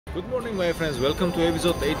Good morning my friends, welcome to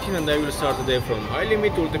episode 18 and I will start today from high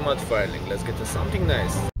limit ultimate filing. Let's get to something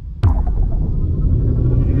nice.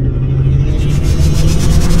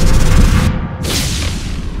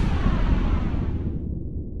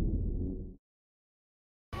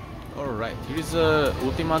 Alright, here is a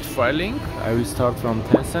ultimate filing. I will start from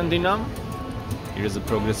 10 cent denom. Here is a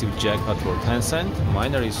progressive jackpot for 10 cent.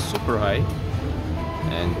 Miner is super high.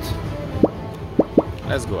 And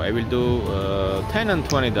let's go. I will do $10 and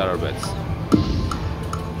 $20 bets.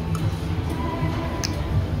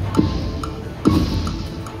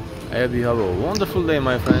 I hope you have a wonderful day,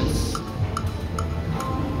 my friends.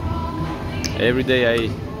 Every day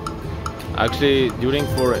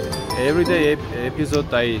for everyday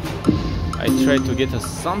episode I try to get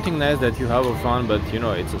something nice that you have a fun, but you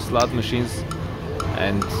know it's a slot machines,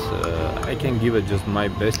 and I can give it just my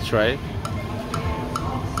best try.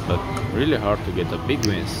 But really hard to get a big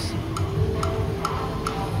wins.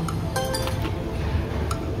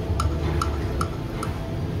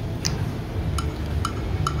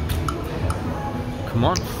 Come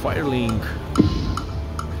on, Firelink.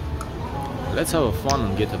 Let's have a fun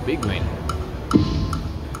and get a big win.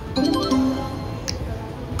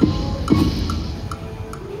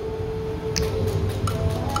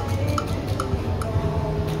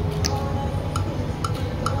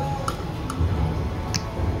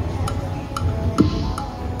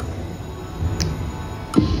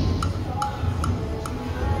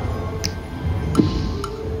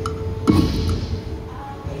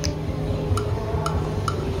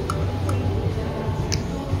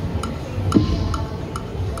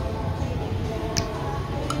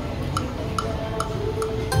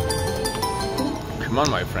 Come on,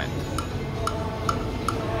 my friend.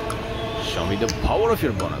 Show me the power of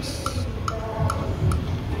your bonus.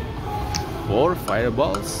 4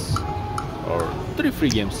 fireballs or 3 free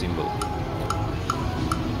game symbol.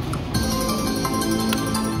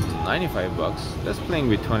 95 bucks. That's playing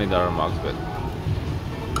with $20 max bet.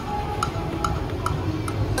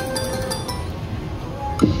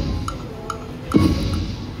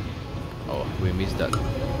 Oh, we missed that.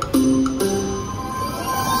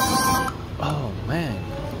 Oh man.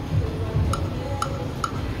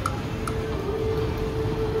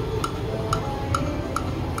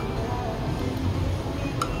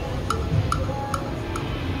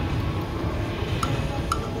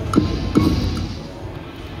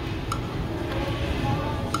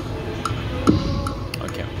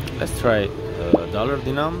 Okay, let's try dollar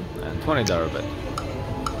denom and $20 bet.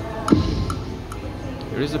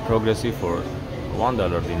 Here is a progressive for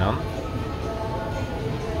 $1 denom.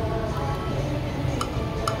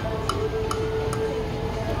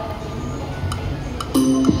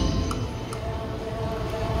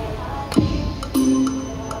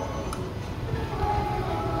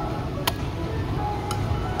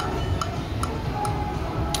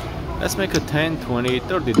 Let's make a $10, $20,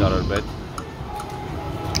 $30 bet.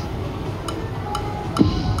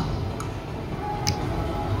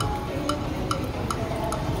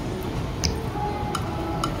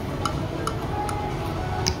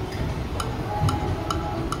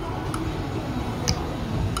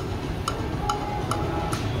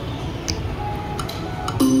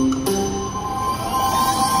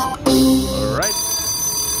 Alright.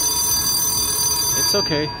 It's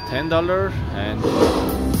okay, $10 and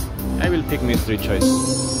I will pick mystery choice.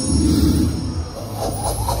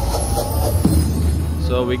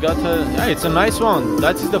 So we got yeah, it's a nice one.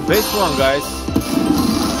 That is the best one, guys.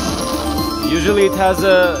 Usually it has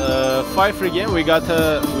a 5 free game. We got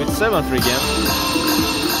with 7 free game.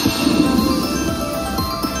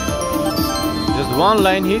 Just one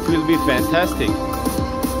line hit will be fantastic.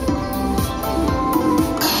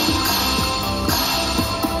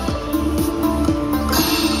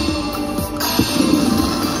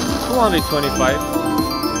 $225.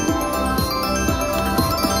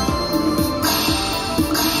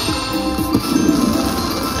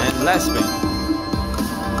 And last spin.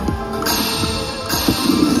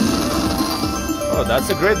 Oh, that's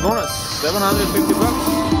a great bonus. 750 bucks.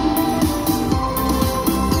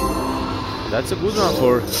 That's a good one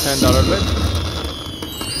for $10 bet.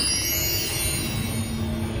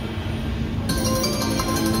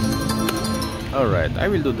 Alright, I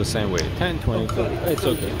will do the same way. 10, 20, 30. It's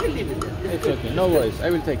okay. It's okay. No worries. I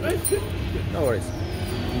will take it. No worries.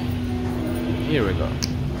 Here we go.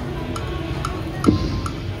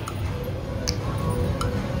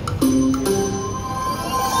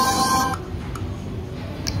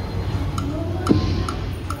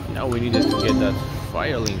 Now we needed to get that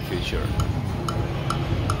Firelink feature.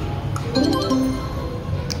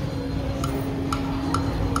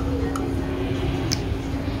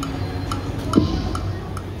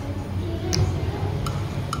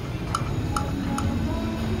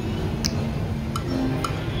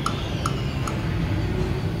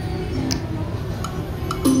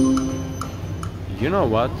 know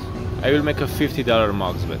what? I will make a $50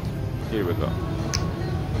 max bet. Here we go.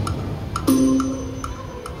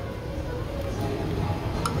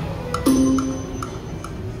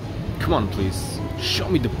 Come on, please. Show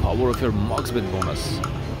me the power of your max bet bonus.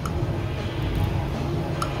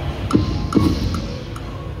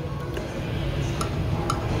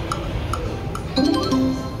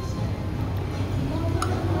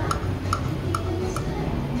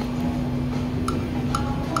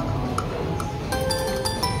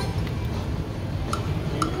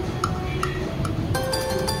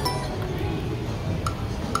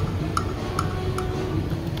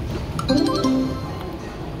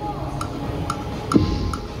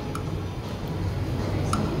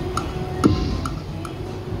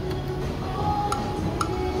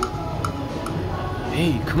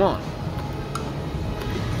 Hey, come on.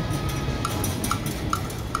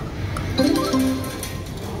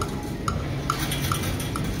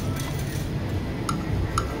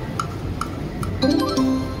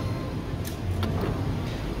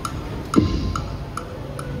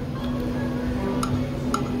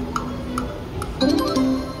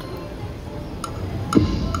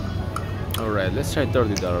 Alright, let's try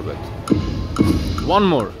 $30 bet. One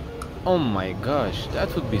more. Oh my gosh,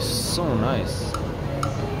 that would be so nice.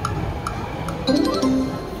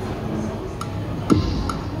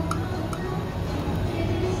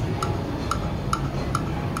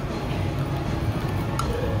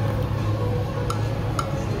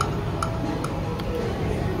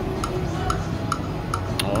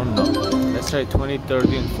 Oh no. Let's try $20,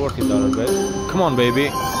 $30, and $40 bet. Come on, baby.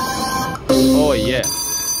 Oh yeah.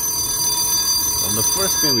 On the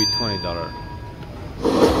first spin with $20.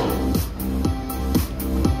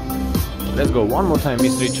 Let's go one more time,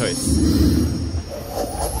 mystery choice.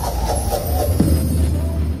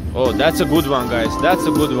 Oh, that's a good one, guys. That's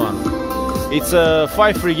a good one. It's a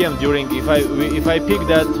 5 free game during. If I pick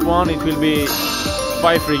that one, it will be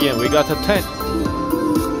 5 free game. We got a 10.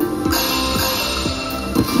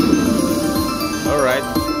 All right.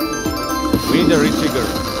 We need a retrigger.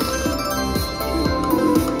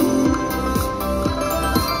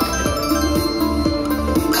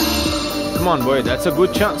 Come on, boy. That's a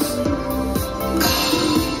good chance.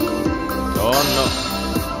 Oh no.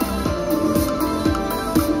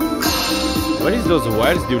 What is those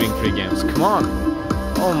wires during free games? Come on.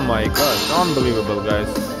 Oh my gosh. Unbelievable, guys.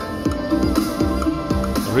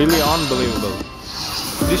 Really unbelievable.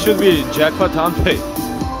 This should be jackpot unpaid.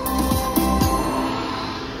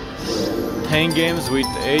 10 games with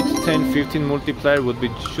 8, 10, 15 multiplier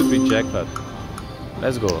should be jackpot.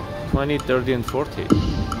 Let's go. 20, 30, and 40.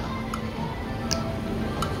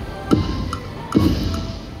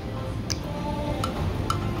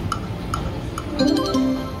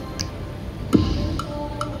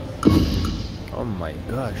 Oh my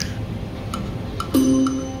gosh.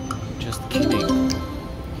 Just kidding.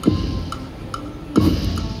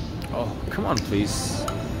 Oh, come on, please.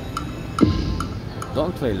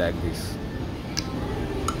 Don't play like this.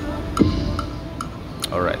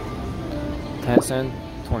 Alright. 10 cent,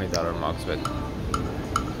 $20 max bet.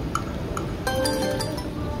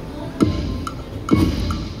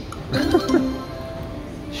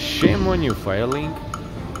 Shame on you, Firelink.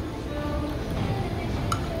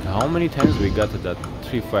 How many times we got that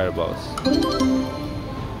 3 fireballs?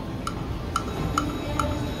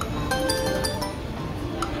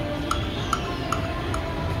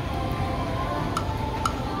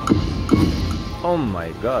 Oh my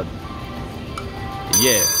god.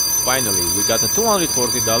 Yeah, finally we got a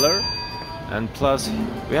 $240 and plus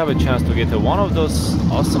we have a chance to get one of those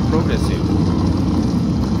awesome progressive.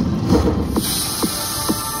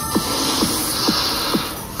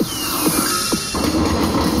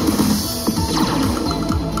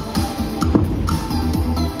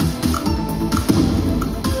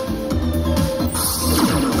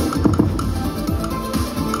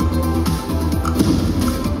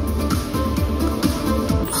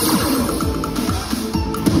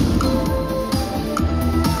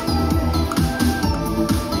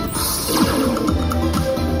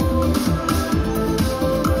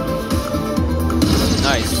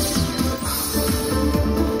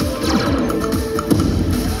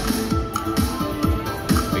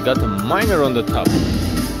 Got a minor on the top.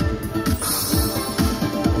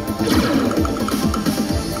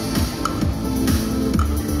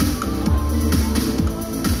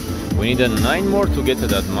 We need a 9 more to get to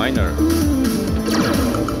that minor.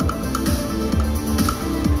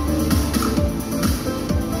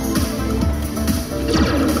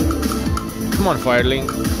 Come on, Firelink.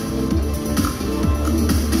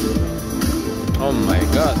 Oh my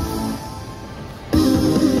god.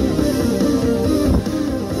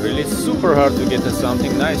 Really? it's super hard to get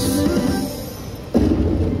something nice.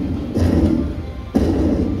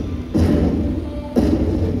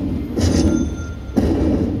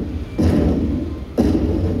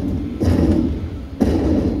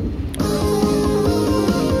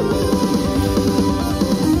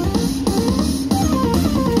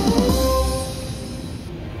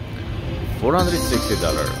 $460.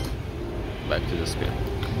 Back to the spin.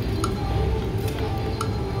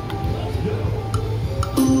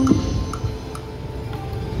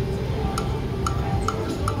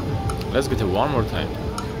 Let's get it one more time.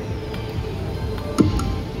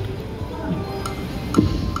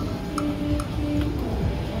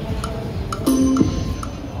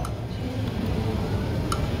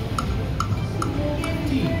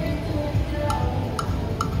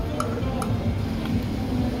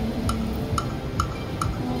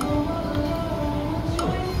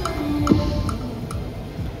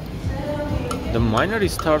 The miner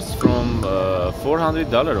starts from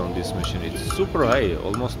 $400 on this machine. It's super high,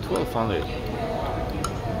 almost $1,200.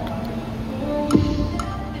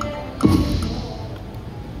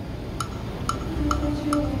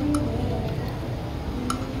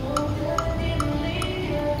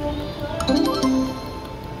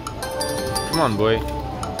 Come on, boy.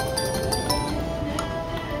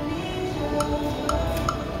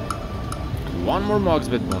 One more max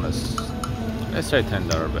bet bonus. Let's try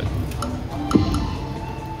 $10 bet.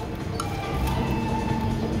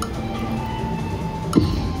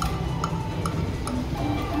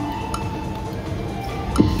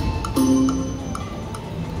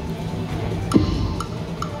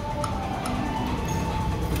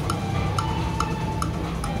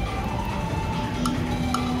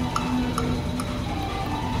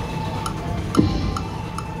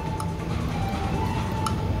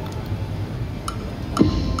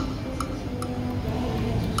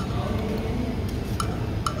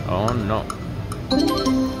 Oh no.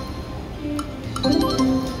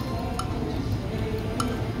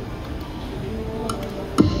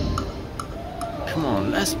 Come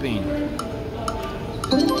on, last spin.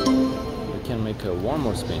 We can make one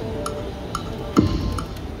more spin.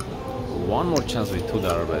 One more chance with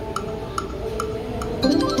 $2 bet.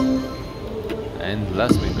 And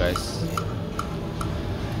last spin, guys.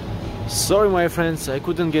 Sorry my friends, I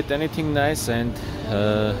couldn't get anything nice, and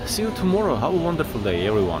see you tomorrow. Have a wonderful day,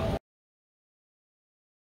 everyone.